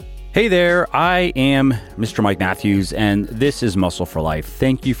Hey there, I am Mr. Mike Matthews, and this is Muscle for Life.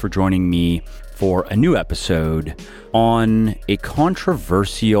 Thank you for joining me for a new episode on a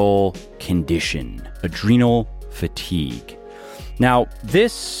controversial condition, adrenal fatigue. Now,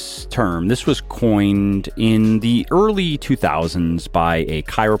 this was coined in the early 2000s by a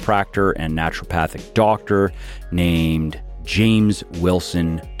chiropractor and naturopathic doctor named James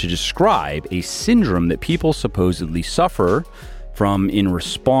Wilson to describe a syndrome that people supposedly suffer from in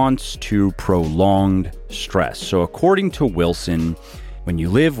response to prolonged stress. So according to Wilson, when you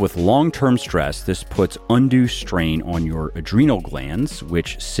live with long-term stress, this puts undue strain on your adrenal glands,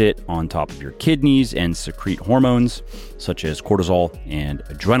 which sit on top of your kidneys and secrete hormones such as cortisol and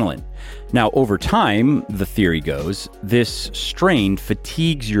adrenaline. Now, over time, the theory goes, this strain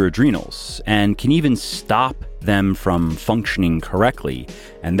fatigues your adrenals and can even stop them from functioning correctly.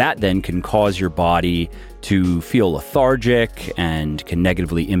 And that then can cause your body to feel lethargic and can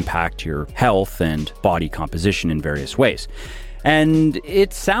negatively impact your health and body composition in various ways. And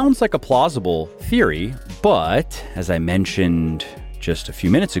it sounds like a plausible theory, but as I mentioned just a few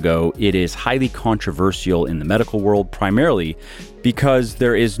minutes ago, it is highly controversial in the medical world, primarily because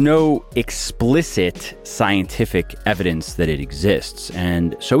there is no explicit scientific evidence that it exists.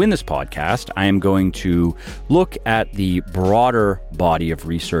 And so in this podcast, I am going to look at the broader body of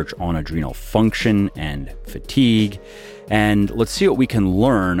research on adrenal function and fatigue. And let's see what we can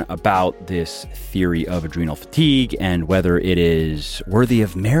learn about this theory of adrenal fatigue and whether it is worthy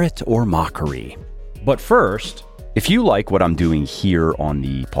of merit or mockery. But first, if you like what I'm doing here on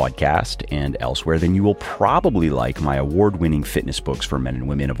the podcast and elsewhere, then you will probably like my award-winning fitness books for men and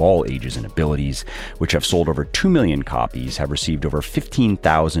women of all ages and abilities, which have sold over 2 million copies, have received over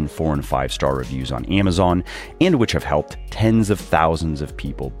 15,000 4- and 5-star reviews on Amazon, and which have helped tens of thousands of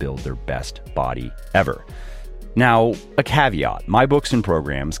people build their best body ever. Now, a caveat, my books and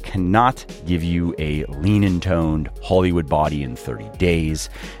programs cannot give you a lean and toned Hollywood body in 30 days,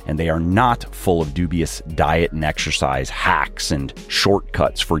 and they are not full of dubious diet and exercise hacks and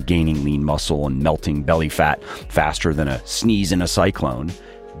shortcuts for gaining lean muscle and melting belly fat faster than a sneeze in a cyclone.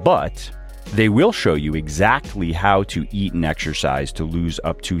 But they will show you exactly how to eat and exercise to lose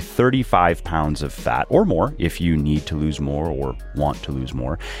up to 35 pounds of fat or more if you need to lose more or want to lose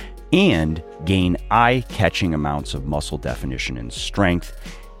more, and gain eye-catching amounts of muscle definition and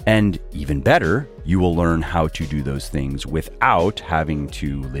strength. And even better, you will learn how to do those things without having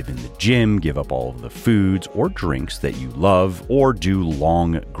to live in the gym, give up all of the foods or drinks that you love, or do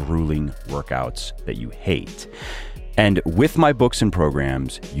long, grueling workouts that you hate. And with my books and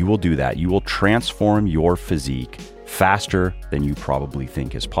programs, you will do that. You will transform your physique faster than you probably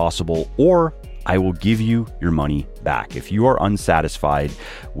think is possible, or I will give you your money back. If you are unsatisfied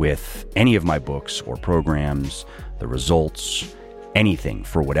with any of my books or programs, the results, anything,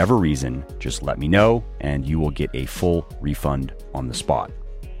 for whatever reason, just let me know and you will get a full refund on the spot.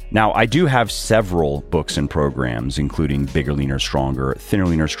 Now, I do have several books and programs, including Bigger, Leaner, Stronger, Thinner,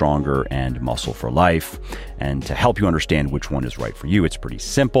 Leaner, Stronger, and Muscle for Life. And to help you understand which one is right for you, it's pretty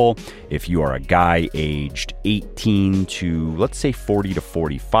simple. If you are a guy aged 18 to, let's say, 40 to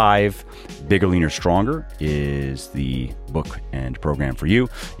 45, Bigger, Leaner, Stronger is the book and program for you.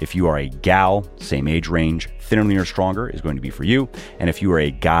 If you are a gal, same age range, Thinner, Leaner, Stronger is going to be for you. And if you are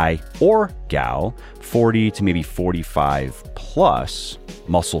a guy or gal, 40 to maybe 45 plus,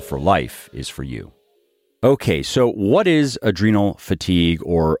 Muscle for Life is for you. Okay, so what is adrenal fatigue,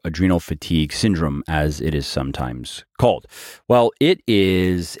 or adrenal fatigue syndrome as it is sometimes called? Well, it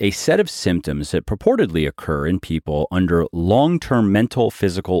is a set of symptoms that purportedly occur in people under long-term mental,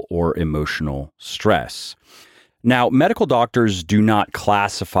 physical, or emotional stress. Now, medical doctors do not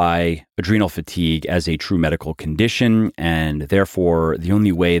classify adrenal fatigue as a true medical condition, and therefore the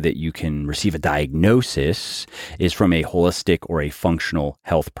only way that you can receive a diagnosis is from a holistic or a functional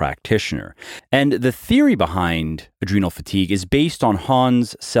health practitioner. And the theory behind adrenal fatigue is based on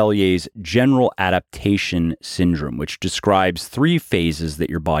Hans Selye's general adaptation syndrome, which describes 3 phases that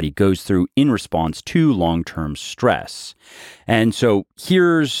your body goes through in response to long-term stress. And so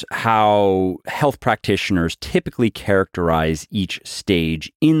here's how health practitioners typically characterize each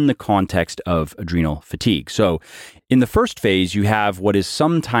stage in the context of adrenal fatigue. So in the first phase, you have what is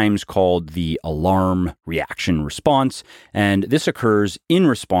sometimes called the alarm reaction response, and this occurs in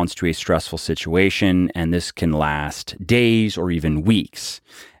response to a stressful situation, and this can last days or even weeks.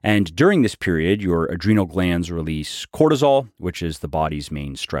 And during this period, your adrenal glands release cortisol, which is the body's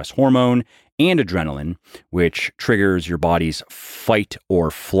main stress hormone, and adrenaline, which triggers your body's fight or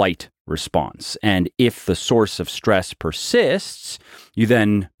flight response. And if the source of stress persists, you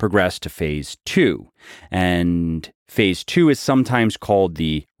then progress to phase 2. And phase 2 is sometimes called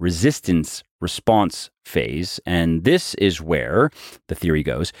the resistance response phase. And this is where, the theory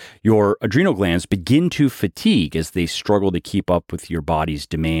goes, your adrenal glands begin to fatigue as they struggle to keep up with your body's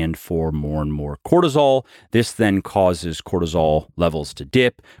demand for more and more cortisol. This then causes cortisol levels to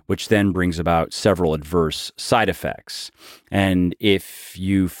dip, which then brings about several adverse side effects. And if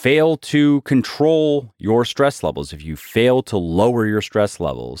you fail to control your stress levels, if you fail to lower your stress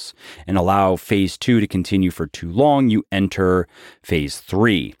levels and allow phase 2 to continue for too long, you enter phase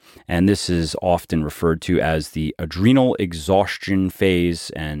 3. And this is often referred to as the adrenal exhaustion phase.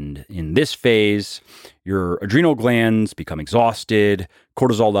 And in this phase, your adrenal glands become exhausted,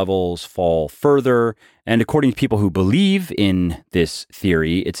 cortisol levels fall further. And according to people who believe in this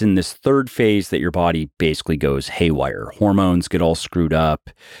theory, it's in this third phase that your body basically goes haywire. Hormones get all screwed up.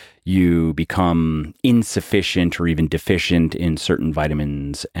 You become insufficient or even deficient in certain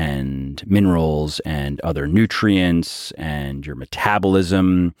vitamins and minerals and other nutrients, and your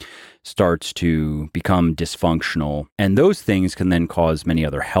metabolism starts to become dysfunctional. And those things can then cause many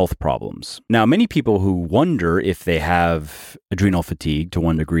other health problems. Now, many people who wonder if they have adrenal fatigue to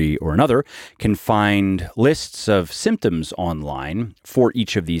one degree or another can find lists of symptoms online for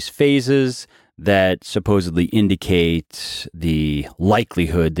each of these phases that supposedly indicate the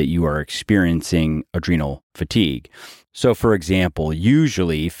likelihood that you are experiencing adrenal fatigue. So, for example,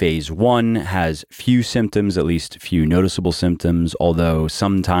 usually phase 1 has few symptoms, at least few noticeable symptoms, although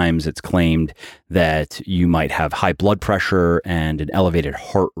sometimes it's claimed that you might have high blood pressure and an elevated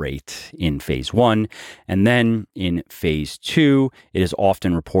heart rate in phase 1. And then in phase 2, it is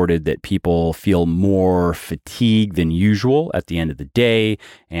often reported that people feel more fatigue than usual at the end of the day,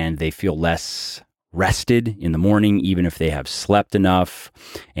 and they feel less rested in the morning, even if they have slept enough.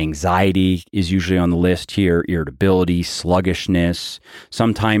 Anxiety is usually on the list here, irritability, sluggishness,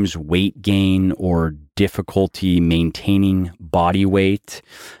 sometimes weight gain or difficulty maintaining body weight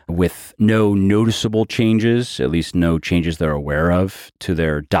with no noticeable changes, at least no changes they're aware of, to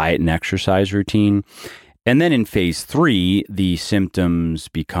their diet and exercise routine. And then in phase 3, the symptoms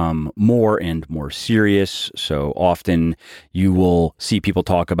become more and more serious. So often you will see people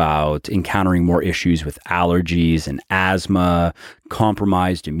talk about encountering more issues with allergies and asthma,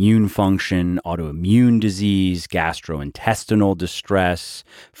 compromised immune function, autoimmune disease, gastrointestinal distress,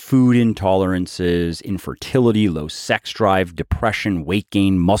 food intolerances, infertility, low sex drive, depression, weight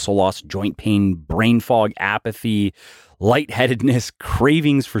gain, muscle loss, joint pain, brain fog, apathy, lightheadedness,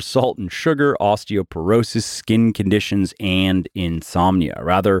 cravings for salt and sugar, osteoporosis, skin conditions, and insomnia. A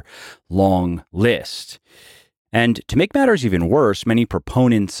rather long list. And to make matters even worse, many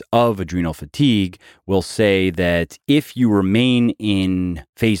proponents of adrenal fatigue will say that if you remain in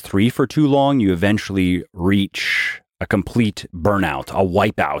phase 3 for too long, you eventually reach a complete burnout, a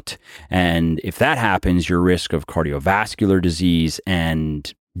wipeout. And if that happens, your risk of cardiovascular disease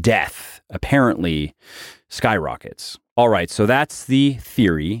and death apparently skyrockets. All right, so that's the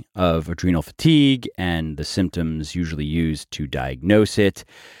theory of adrenal fatigue and the symptoms usually used to diagnose it.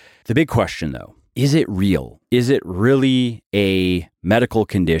 The big question, though, is it real? Is it really a medical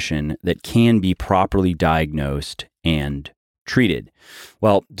condition that can be properly diagnosed and treated?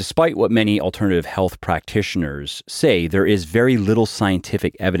 Well, despite what many alternative health practitioners say, there is very little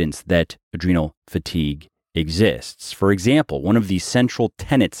scientific evidence that adrenal fatigue exists. For example, one of the central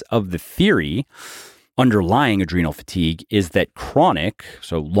tenets of the theory underlying adrenal fatigue is that chronic,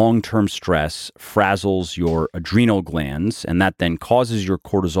 so long-term stress, frazzles your adrenal glands, and that then causes your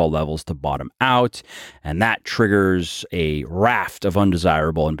cortisol levels to bottom out, and that triggers a raft of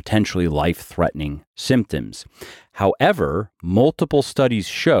undesirable and potentially life-threatening symptoms. However, multiple studies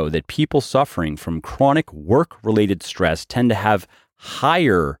show that people suffering from chronic work-related stress tend to have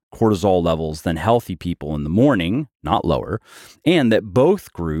higher cortisol levels than healthy people in the morning, not lower, and that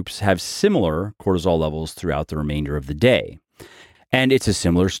both groups have similar cortisol levels throughout the remainder of the day. And it's a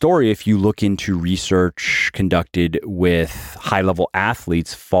similar story if you look into research conducted with high-level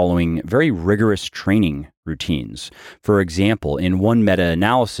athletes following very rigorous training routines. For example, in one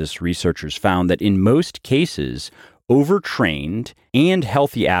meta-analysis, researchers found that in most cases, overtrained and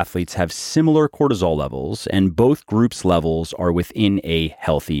healthy athletes have similar cortisol levels, and both groups' levels are within a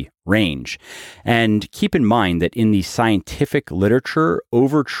healthy range. And keep in mind that in the scientific literature,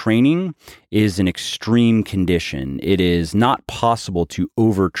 overtraining is an extreme condition. It is not possible to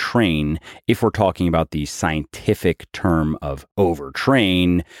overtrain, if we're talking about the scientific term of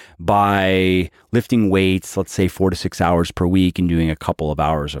overtrain, by lifting weights, let's say 4 to 6 hours per week and doing a couple of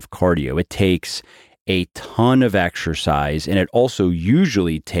hours of cardio. It takes a ton of exercise, and it also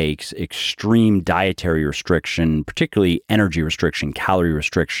usually takes extreme dietary restriction, particularly energy restriction, calorie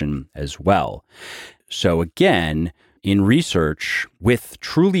restriction as well. So again, in research with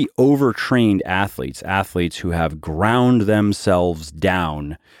truly overtrained athletes who have ground themselves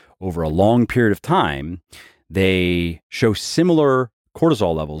down over a long period of time, they show similar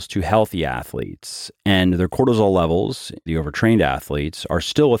cortisol levels to healthy athletes. And their cortisol levels, the overtrained athletes, are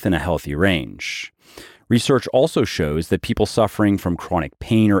still within a healthy range. Research also shows that people suffering from chronic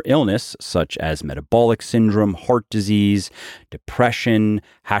pain or illness, such as metabolic syndrome, heart disease, depression,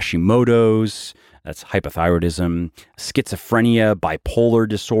 Hashimoto's, that's hypothyroidism, schizophrenia, bipolar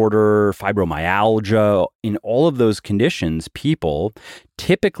disorder, fibromyalgia. In all of those conditions, people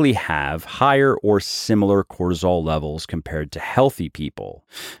typically have higher or similar cortisol levels compared to healthy people,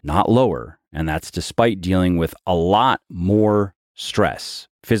 not lower. And that's despite dealing with a lot more stress,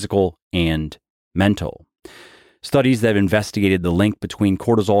 physical and mental. Studies that have investigated the link between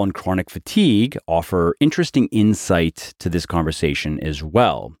cortisol and chronic fatigue offer interesting insight to this conversation as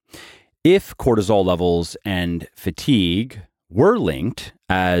well. If cortisol levels and fatigue were linked,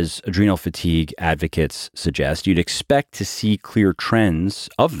 as adrenal fatigue advocates suggest, you'd expect to see clear trends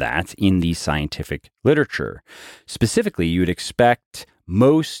of that in the scientific literature. Specifically, you would expect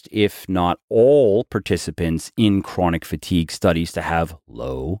most, if not all, participants in chronic fatigue studies to have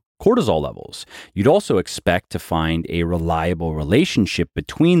low cortisol levels. You'd also expect to find a reliable relationship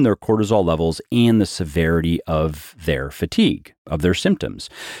between their cortisol levels and the severity of their fatigue, of their symptoms,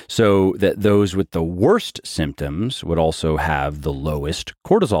 so that those with the worst symptoms would also have the lowest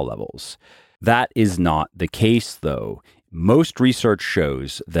cortisol levels. That is not the case, though. Most research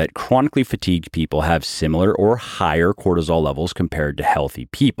shows that chronically fatigued people have similar or higher cortisol levels compared to healthy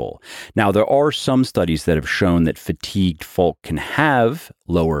people. Now, there are some studies that have shown that fatigued folk can have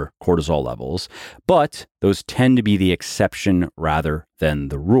lower cortisol levels, but those tend to be the exception rather than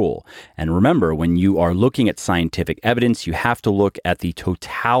the rule. And remember, when you are looking at scientific evidence, you have to look at the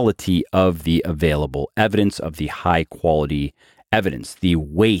totality of the available evidence, of the high quality evidence, the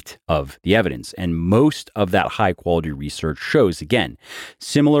weight of the evidence. And most of that high quality research shows, again,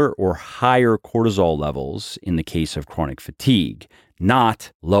 similar or higher cortisol levels in the case of chronic fatigue,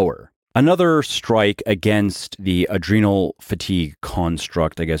 not lower. Another strike against the adrenal fatigue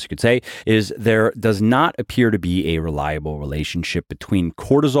construct, I guess you could say, is there does not appear to be a reliable relationship between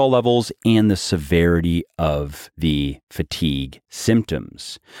cortisol levels and the severity of the fatigue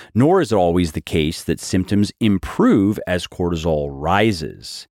symptoms. Nor is it always the case that symptoms improve as cortisol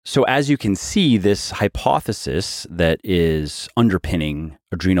rises. So as you can see, this hypothesis that is underpinning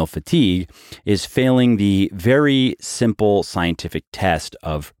adrenal fatigue is failing the very simple scientific test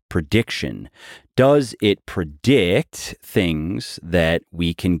of prediction. Does it predict things that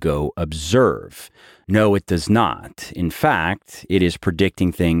we can go observe? No, it does not. In fact, it is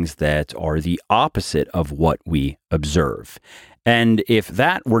predicting things that are the opposite of what we observe. And if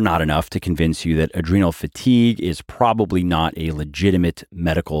that were not enough to convince you that adrenal fatigue is probably not a legitimate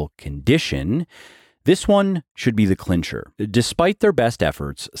medical condition, this one should be the clincher. Despite their best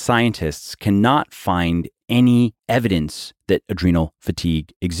efforts, scientists cannot find any evidence that adrenal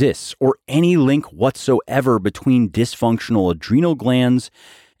fatigue exists or any link whatsoever between dysfunctional adrenal glands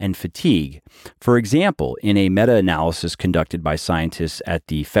and fatigue. For example, in a meta-analysis conducted by scientists at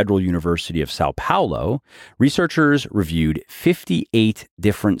the Federal University of Sao Paulo, researchers reviewed 58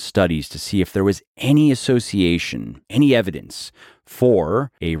 different studies to see if there was any association, any evidence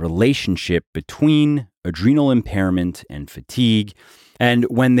for a relationship between adrenal impairment and fatigue. And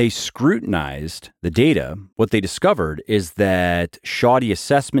when they scrutinized the data, what they discovered is that shoddy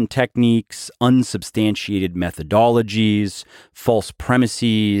assessment techniques, unsubstantiated methodologies, false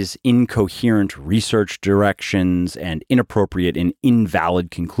premises, incoherent research directions, and inappropriate and invalid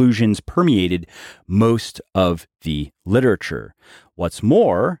conclusions permeated most of the literature. What's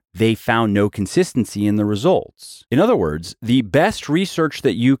more, they found no consistency in the results. In other words, the best research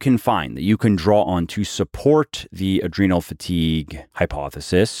that you can find, that you can draw on to support the adrenal fatigue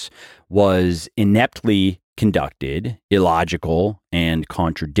hypothesis, was ineptly conducted, illogical, and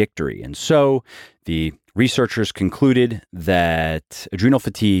contradictory. And so the researchers concluded that adrenal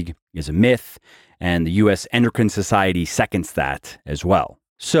fatigue is a myth, and the U.S. Endocrine Society seconds that as well.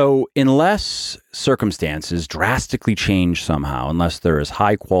 So unless circumstances drastically change somehow, unless there is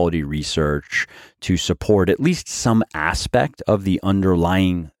high quality research to support at least some aspect of the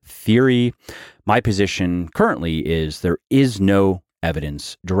underlying theory, my position currently is there is no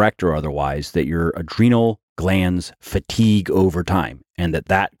evidence, direct or otherwise, that your adrenal glands fatigue over time and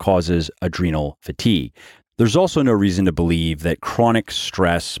that causes adrenal fatigue. There's also no reason to believe that chronic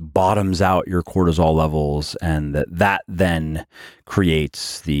stress bottoms out your cortisol levels and that then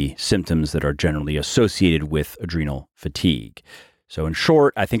creates the symptoms that are generally associated with adrenal fatigue. So in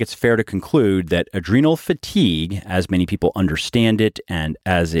short, I think it's fair to conclude that adrenal fatigue, as many people understand it and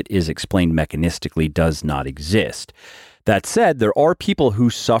as it is explained mechanistically, does not exist. That said, there are people who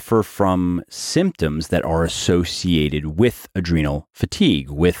suffer from symptoms that are associated with adrenal fatigue,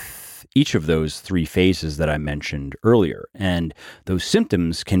 with each of those three phases that I mentioned earlier. And those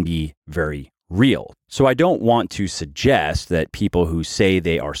symptoms can be very real. So I don't want to suggest that people who say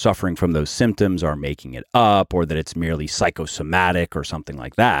they are suffering from those symptoms are making it up or that it's merely psychosomatic or something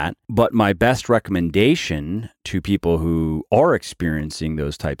like that. But my best recommendation to people who are experiencing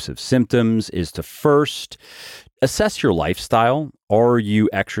those types of symptoms is to first assess your lifestyle. Are you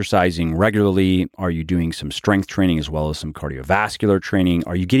exercising regularly? Are you doing some strength training as well as some cardiovascular training?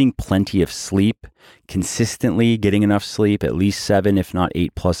 Are you getting plenty of sleep? Consistently getting enough sleep, at least 7, if not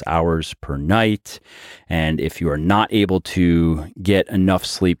 8+ hours per night. And if you are not able to get enough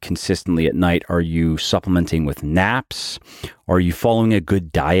sleep consistently at night, are you supplementing with naps? Are you following a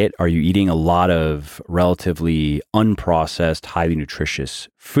good diet? Are you eating a lot of relatively unprocessed, highly nutritious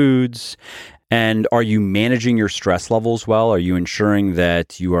foods? And are you managing your stress levels well? Are you ensuring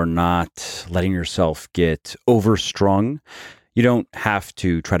that you are not letting yourself get overstrung? You don't have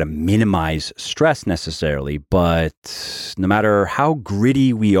to try to minimize stress necessarily, but no matter how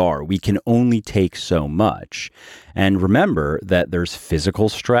gritty we are, we can only take so much. And remember that there's physical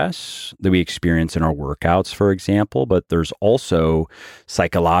stress that we experience in our workouts, for example, but there's also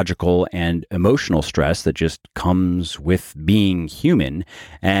psychological and emotional stress that just comes with being human.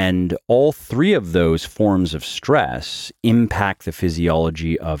 And all three of those forms of stress impact the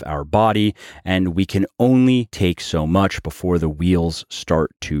physiology of our body, and we can only take so much before the wheels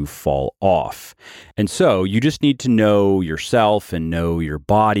start to fall off. And so you just need to know yourself and know your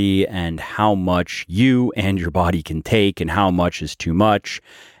body and how much you and your body can take and how much is too much,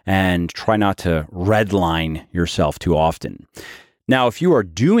 and try not to redline yourself too often. Now, if you are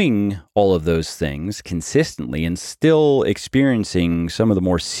doing all of those things consistently and still experiencing some of the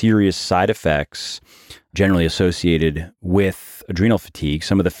more serious side effects generally associated with adrenal fatigue,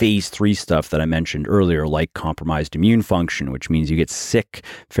 some of the phase 3 stuff that I mentioned earlier, like compromised immune function, which means you get sick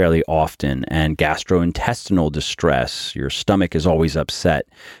fairly often, and gastrointestinal distress, your stomach is always upset,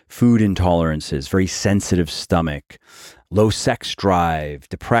 food intolerances, very sensitive stomach, low sex drive,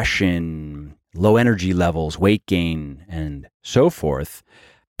 depression, low energy levels, weight gain, and so forth,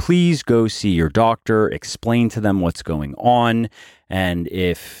 please go see your doctor, explain to them what's going on. And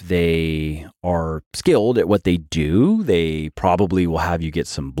if they are skilled at what they do, they probably will have you get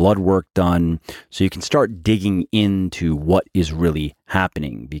some blood work done so you can start digging into what is really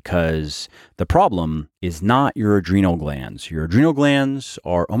happening, because the problem is not your adrenal glands. Your adrenal glands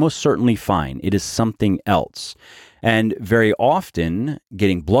are almost certainly fine. It is something else. And very often,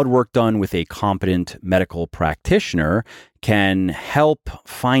 getting blood work done with a competent medical practitioner can help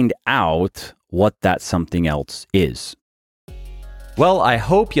find out what that something else is. Well, I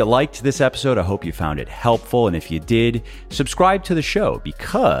hope you liked this episode. I hope you found it helpful. And if you did, subscribe to the show,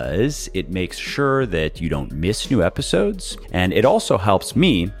 because it makes sure that you don't miss new episodes. And it also helps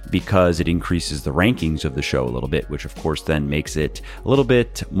me because it increases the rankings of the show a little bit, which of course then makes it a little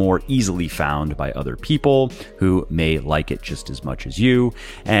bit more easily found by other people who may like it just as much as you.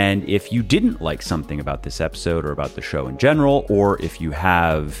 And if you didn't like something about this episode or about the show in general, or if you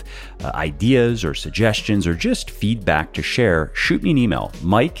have ideas or suggestions or just feedback to share, shoot me an email,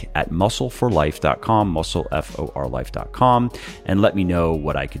 mike@muscleforlife.com, muscleforlife.com, and let me know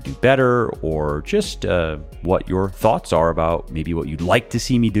what I could do better, or just what your thoughts are about maybe what you'd like to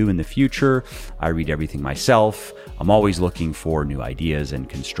see me do in the future. I read everything myself. I'm always looking for new ideas and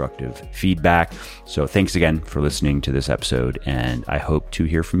constructive feedback. So thanks again for listening to this episode, and I hope to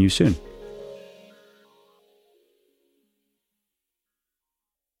hear from you soon.